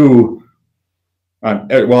day two, at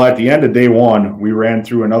the end of day one, we ran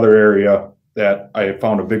through another area that I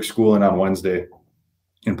found a big schooling on Wednesday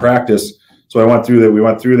in practice. So we went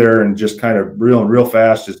through there and just kind of reeling real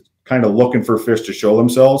fast, just kind of looking for fish to show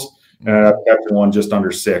themselves. And I ended up catching one just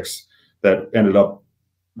under 6 that ended up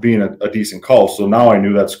being a decent call. So now I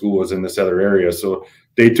knew that school was in this other area. So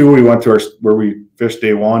day two, we went to where we fished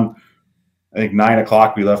day one. I think 9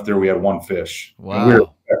 o'clock we left there. We had 1 fish. Wow. And we were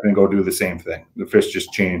expecting to go do the same thing. The fish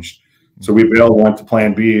just changed. So we bailed, went to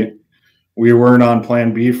plan B. We weren't on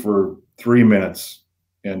plan B for 3 minutes.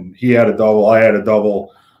 And he had a double. I had a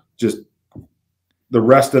double. Just the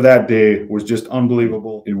rest of that day was just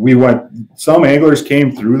unbelievable. And some anglers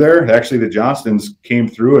came through there. Actually, the Johnstons came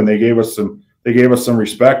through and they gave us some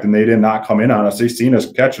respect, and they did not come in on us. They seen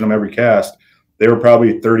us catching them every cast. They were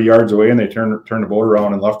probably 30 yards away and they turned the boat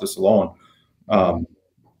around and left us alone,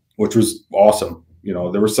 which was awesome.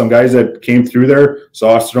 There were some guys that came through there,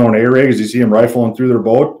 saw us throwing A-rigs. You see them rifling through their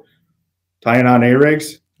boat, tying on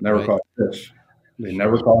A-rigs, never caught fish. They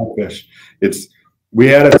never caught fish. We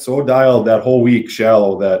had it so dialed that whole week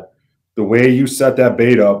shallow that the way you set that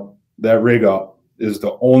bait up, that rig up, is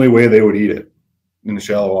the only way they would eat it in the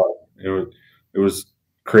shallow water. It was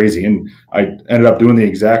crazy. And I ended up doing the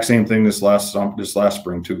exact same thing this last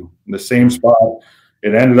spring too. In the same spot.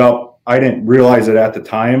 It ended up, I didn't realize it at the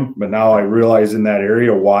time, but now I realize in that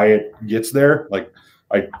area why it gets there. Like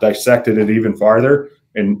I dissected it even farther,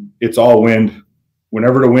 and it's all wind.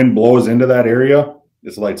 Whenever the wind blows into that area,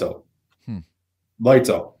 it's lights out.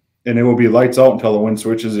 Lights out. And it will be lights out until the wind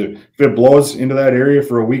switches. If it blows into that area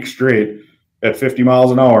for a week straight at 50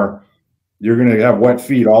 miles an hour, you're going to have wet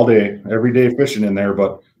feet all day, every day fishing in there,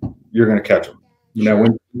 but you're going to catch them. When that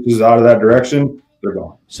wind is out of that direction, they're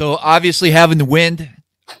gone. So obviously having the wind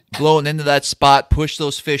blowing into that spot, push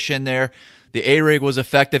those fish in there. The A-rig was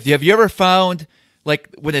effective. Have you ever found, like,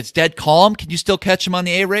 when it's dead calm, can you still catch them on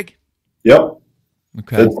the A-rig? Yep.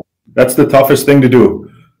 Okay. That's the toughest thing to do.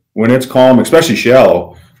 When it's calm, especially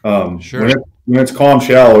shallow. Sure. When it's calm,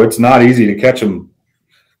 shallow, it's not easy to catch them.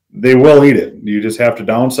 They will eat it. You just have to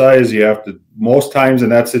downsize. You have to, most times in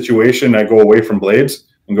that situation, I go away from blades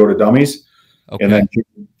and go to dummies. Okay. And then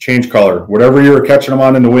change color. Whatever you're catching them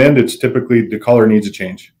on in the wind, it's typically the color needs a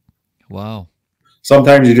change. Wow.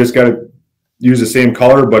 Sometimes you just got to use the same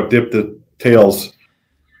color, but dip the tails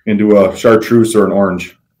into a chartreuse or an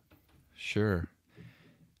orange. Sure.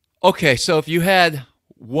 Okay, so if you had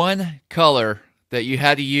one color that you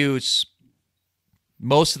had to use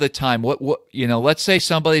most of the time, what let's say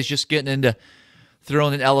somebody's just getting into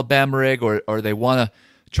throwing an Alabama rig, or they want to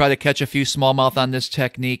try to catch a few smallmouth on this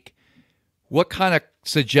technique, what kind of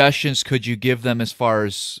suggestions could you give them as far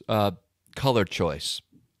as color choice?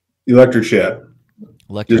 Electric shad.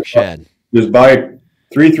 Electric shad. Just buy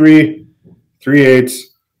 3.3, 3/8,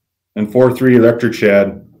 and 4.3 electric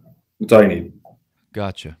shad. That's all you need.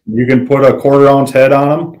 Gotcha. You can put a 1/4 ounce head on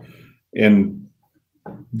them and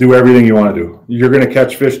do everything you want to do. You're going to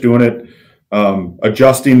catch fish doing it.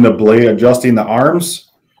 Adjusting the blade, adjusting the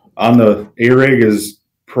arms on the A-rig is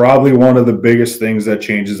probably one of the biggest things that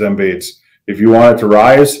changes them baits. If you want it to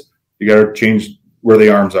rise, you got to change where the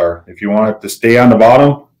arms are. If you want it to stay on the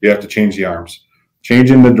bottom, you have to change the arms.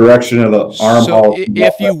 Changing the direction of the arm. So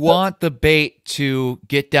if you want the bait to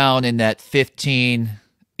get down in that 15,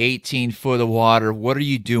 18 foot of water, what are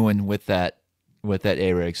you doing with that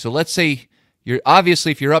A-rig? So let's say you're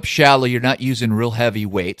obviously, if you're up shallow, you're not using real heavy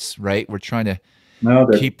weights, right? We're trying to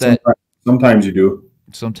keep that. Sometimes you do.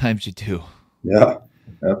 Sometimes you do. Yeah,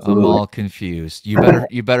 absolutely. I'm all confused.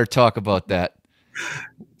 You better talk about that.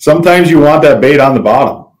 Sometimes you want that bait on the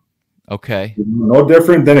bottom. Okay. No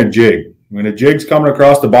different than a jig. When a jig's coming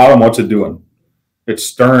across the bottom, what's it doing? It's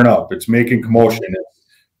stirring up. It's making commotion. It's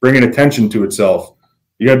bringing attention to itself.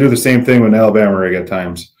 You got to do the same thing with an Alabama rig at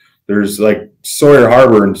times. There's like Sawyer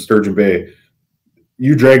Harbor and Sturgeon Bay.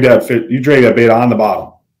 You drag that bait on the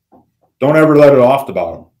bottom. Don't ever let it off the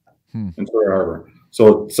bottom in Sawyer Harbor.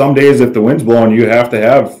 So some days, if the wind's blowing, you have to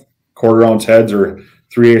have 1/4 ounce heads or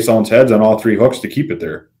 3/8 ounce heads on all 3 hooks to keep it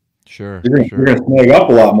there. Sure. You're going to snag up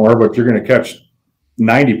a lot more, but you're going to catch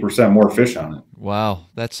 90% more fish on it. Wow,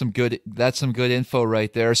 that's some good info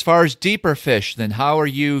right there. As far as deeper fish, then how are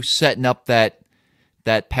you setting up that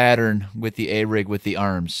pattern with the A-rig with the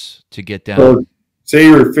arms to get down? So say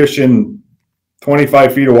you're fishing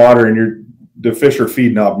 25 feet of water and the fish are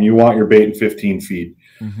feeding up and you want your bait in 15 feet.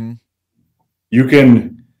 Mm-hmm.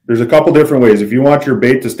 There's a couple different ways. If you want your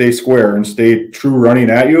bait to stay square and stay true running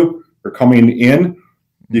at you or coming in,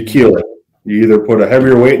 you keel it. You either put a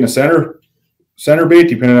heavier weight in the center bait,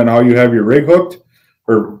 depending on how you have your rig hooked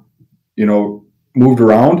or, moved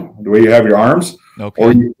around the way you have your arms. Okay.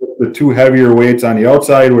 Or you put the 2 heavier weights on the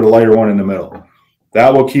outside with a lighter one in the middle.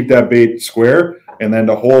 That will keep that bait square. And then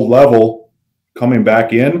to hold level coming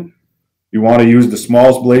back in, you want to use the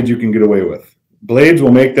smallest blades you can get away with. Blades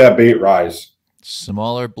will make that bait rise.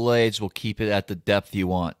 Smaller blades will keep it at the depth you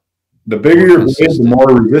want. The bigger your blade, the more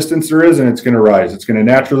resistance there is, and it's going to rise. It's going to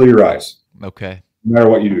naturally rise. Okay. No matter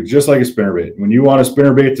what you do, just like a spinnerbait. When you want a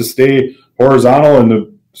spinnerbait to stay horizontal in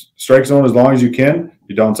the strike zone as long as you can,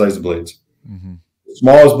 you downsize the blades. Mm-hmm. The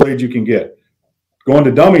smallest blades you can get. Going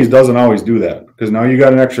to dummies doesn't always do that because now you got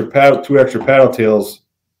 2 extra paddle tails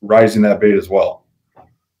rising that bait as well.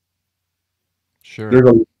 Sure.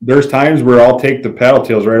 There's times where I'll take the paddle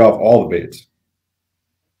tails right off all the baits.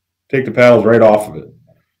 Take the paddles right off of it,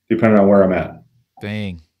 depending on where I'm at.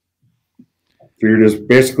 Dang. So you're just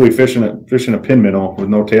basically fishing a pin minnow with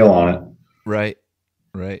no tail on it. Right.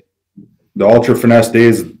 The ultra finesse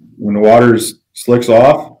days when the water slicks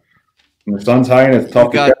off and the sun's high and it's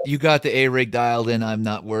tough. You got the A-rig dialed in. I'm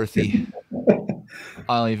not worthy.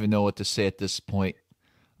 I don't even know what to say at this point.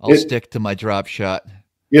 I'll stick to my drop shot.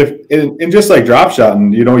 And just like drop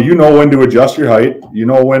shotting, you know when to adjust your height, you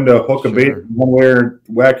know when to hook a bait one way or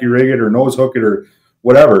wacky rig it or nose hook it or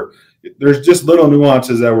whatever. There's just little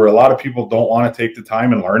nuances where a lot of people don't want to take the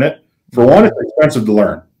time and learn it. For one, it's expensive to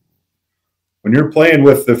learn. When you're playing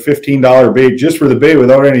with the $15 bait just for the bait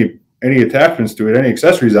without any attachments to it, any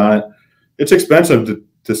accessories on it, it's expensive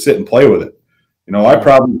to sit and play with it. I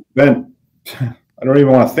probably spent, I don't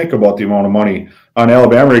even want to think about the amount of money on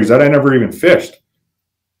Alabama rigs that I never even fished.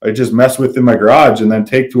 I just mess with in my garage and then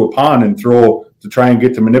take to a pond and throw to try and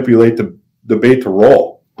get to manipulate the bait to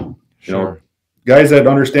roll. Guys that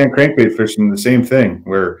understand crankbait fishing, the same thing,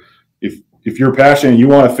 where if you're passionate, you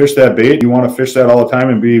want to fish that bait, you want to fish that all the time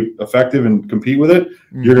and be effective and compete with it,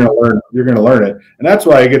 you're going to learn it. And that's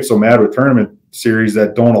why I get so mad with tournament series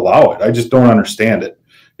that don't allow it. I just don't understand it.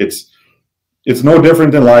 It's no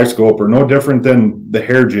different than live scope or no different than the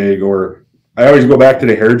hair jig, or I always go back to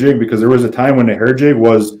the hair jig because there was a time when the hair jig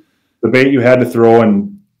was the bait you had to throw,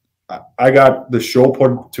 and I got the show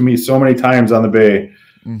put to me so many times on the bay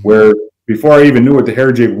where before I even knew what the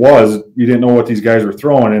hair jig was, you didn't know what these guys were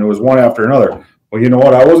throwing, and it was one after another. Well, you know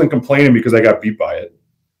what? I wasn't complaining because I got beat by it.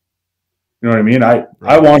 You know what I mean?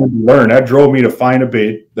 I wanted to learn. That drove me to find a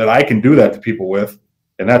bait that I can do that to people with,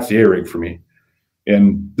 and that's the A-rig for me.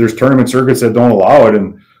 And there's tournament circuits that don't allow it,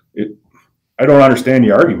 and I don't understand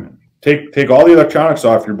the argument. Take all the electronics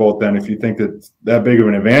off your boat then if you think that's that big of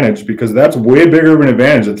an advantage, because that's way bigger of an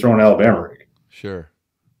advantage than throwing an Alabama rig. Sure.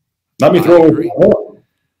 Let me throw it with one hook.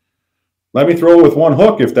 Let me throw it with one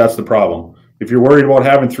hook if that's the problem. If you're worried about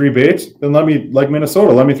having 3 baits, then like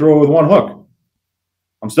Minnesota, let me throw it with one hook.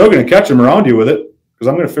 I'm still going to catch them around you with it because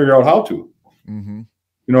I'm going to figure out how to. Mm-hmm.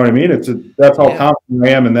 You know what I mean? That's how confident I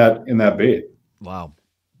am in that bait. Wow.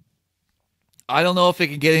 I don't know if it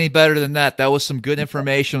can get any better than that. That was some good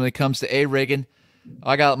information when it comes to A-rigging.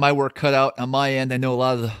 I got my work cut out on my end. I know a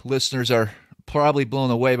lot of the listeners are probably blown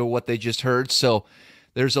away by what they just heard. So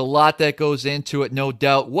there's a lot that goes into it, no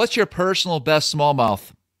doubt. What's your personal best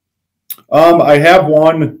smallmouth? I have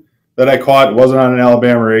one that I caught. It wasn't on an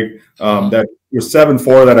Alabama rig. That was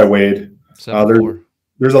 7.4 that I weighed. 7.4.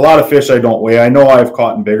 There's a lot of fish I don't weigh. I know I've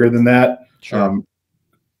caught bigger than that. Sure.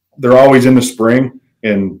 They're always in the spring,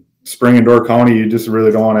 and spring in Door County, you just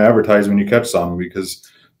really don't want to advertise when you catch some because,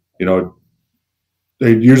 you know,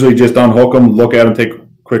 they usually just unhook them, look at them, take a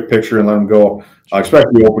quick picture, and let them go.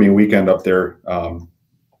 Especially opening weekend up there.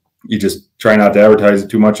 You just try not to advertise it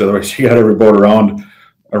too much, otherwise you got every boat around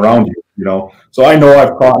you, you know. So I know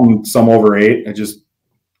I've caught some over 8. I just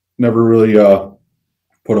never really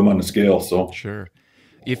put them on the scale. So sure.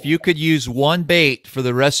 If you could use one bait for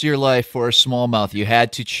the rest of your life for a smallmouth, you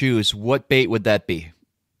had to choose, what bait would that be?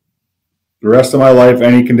 The rest of my life,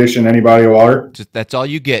 any condition, any body of water. That's all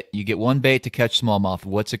you get. You get one bait to catch smallmouth.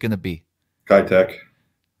 What's it going to be? Kitech.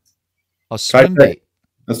 A swim bait.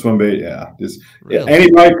 A swim bait, yeah. Just really?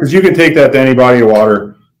 Anybody, because you can take that to any body of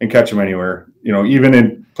water and catch them anywhere. You know, even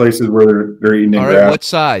in places where they're eating in grass. What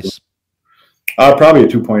size? Probably a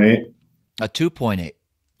 2.8. A 2.8.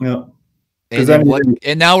 Yeah.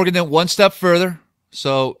 And now we're going to one step further.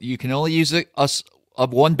 So you can only use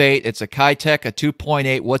one bait. It's a Kitech, a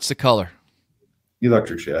 2.8. What's the color?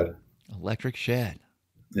 Electric shad. Electric shad.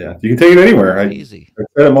 Yeah, you can take it anywhere. Easy. I've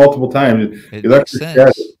said it multiple times. Electric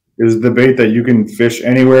shad is the bait that you can fish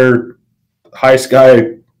anywhere, high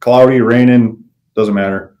sky, cloudy, raining, doesn't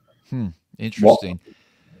matter. Interesting.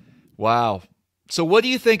 Wow. So what do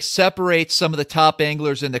you think separates some of the top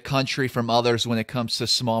anglers in the country from others when it comes to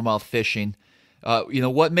smallmouth fishing? You know,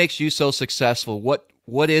 what makes you so successful?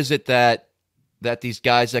 What is it that these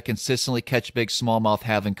guys that consistently catch big smallmouth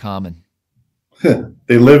have in common?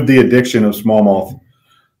 They live the addiction of smallmouth.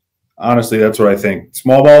 Honestly, that's what I think.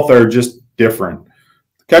 Smallmouth are just different.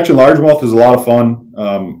 Catching largemouth is a lot of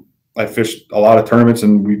fun. I fish a lot of tournaments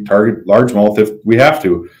and we target largemouth if we have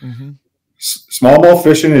to. Smallmouth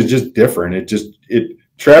fishing is just different.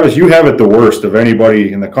 Travis, you have it the worst of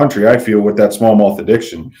anybody in the country, I feel, with that smallmouth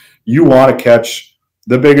addiction. You want to catch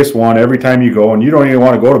the biggest one every time you go, and you don't even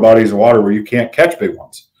want to go to bodies of water where you can't catch big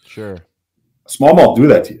ones. Sure. Smallmouth do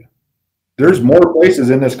that to you. There's more places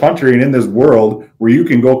in this country and in this world where you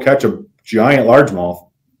can go catch a giant largemouth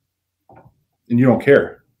and you don't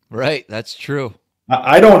care. Right. That's true.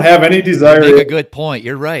 I don't have any desire. You make a good point.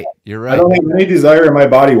 You're right. You're right. I don't have any desire in my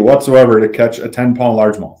body whatsoever to catch a 10-pound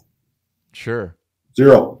largemouth. Sure.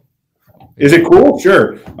 Zero. Is it cool?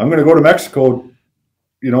 Sure. I'm going to go to Mexico,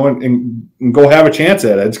 you know, and go have a chance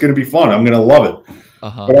at it. It's going to be fun. I'm going to love it.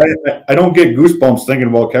 But I don't get goosebumps thinking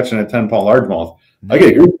about catching a 10-pound largemouth. No. I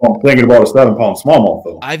get goosebumps thinking about a 7-pound smallmouth,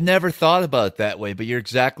 though. I've never thought about it that way, but you're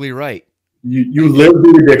exactly right. You live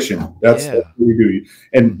the addiction. That's what you do.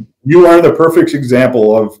 And you are the perfect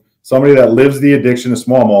example of somebody that lives the addiction of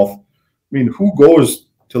smallmouth. I mean, who goes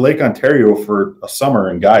to Lake Ontario for a summer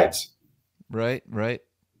and guides? Right.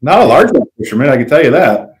 Not a largemouth fisherman, I can tell you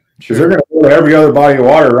that. Because they're going to go to every other body of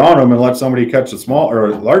water around them and let somebody catch a small or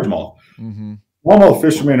a largemouth. Smallmouth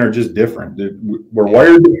fishermen are just different. We're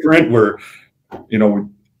wired different.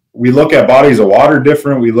 We look at bodies of water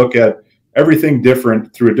different. We look at everything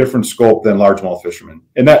different through a different scope than largemouth fishermen.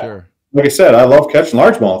 And that, like I said, I love catching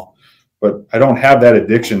largemouth, but I don't have that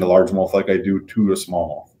addiction to largemouth like I do to a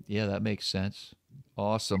smallmouth. Yeah, that makes sense.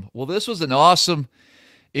 Awesome. Well, this was an awesome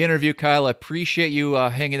interview, Kyle. I appreciate you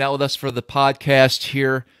hanging out with us for the podcast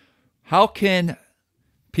here. How can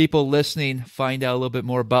people listening find out a little bit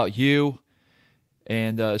more about you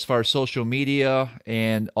and as far as social media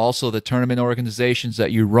and also the tournament organizations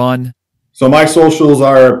that you run? So my socials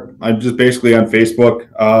are, I'm just basically on Facebook.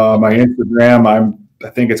 My Instagram, I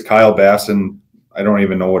think it's Kyle Bass, and I don't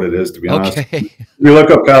even know what it is, to be honest. If you look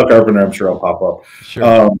up Kyle Carpenter, I'm sure I'll pop up.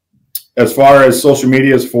 Sure. As far as social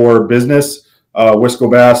medias for business, Wisco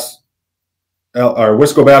Bass, or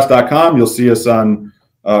WiscoBass.com, you'll see us on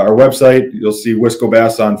our website. You'll see Wisco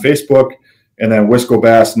Bass on Facebook, and then Wisco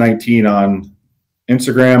Bass 19 on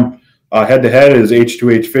Instagram. Head-to-head is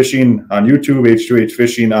H2H Fishing on YouTube, H2H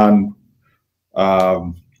Fishing on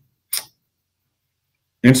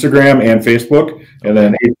Instagram and Facebook, and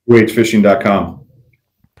then h2hfishing.com.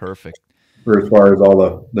 Perfect. For as far as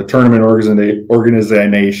all the tournament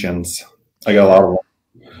organizations, I got a lot of them.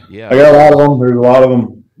 Yeah, I got a lot of them. There's a lot of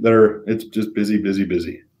them that are. It's just busy.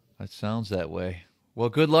 That sounds that way. Well,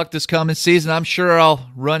 good luck this coming season. I'm sure I'll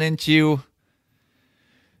run into you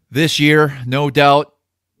this year, no doubt.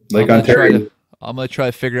 Lake Ontario. I'm gonna try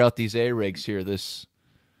to figure out these A-rigs here this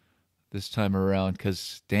time around,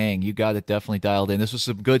 because dang, you got it definitely dialed in. This was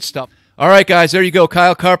some good stuff. All right, guys, there you go.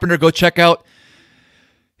 Kyle Carpenter. Go check out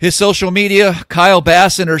his social media, Kyle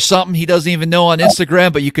Bassin or something. He doesn't even know on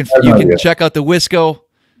Instagram, but you can check out the Wisco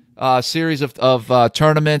series of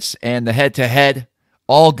tournaments and the head-to-head.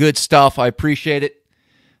 All good stuff. I appreciate it.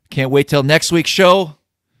 Can't wait till next week's show.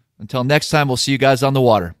 Until next time, we'll see you guys on the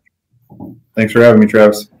water. Thanks for having me,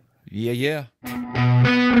 Travis. Yeah.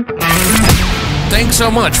 Thanks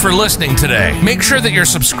so much for listening today. Make sure that you're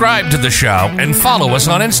subscribed to the show and follow us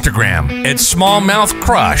on Instagram at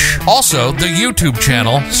SmallmouthCrush. Also, the YouTube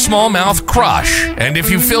channel, SmallmouthCrush. And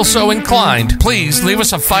if you feel so inclined, please leave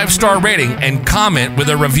us a 5-star rating and comment with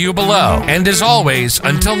a review below. And as always,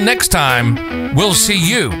 until next time, we'll see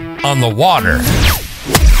you on the water.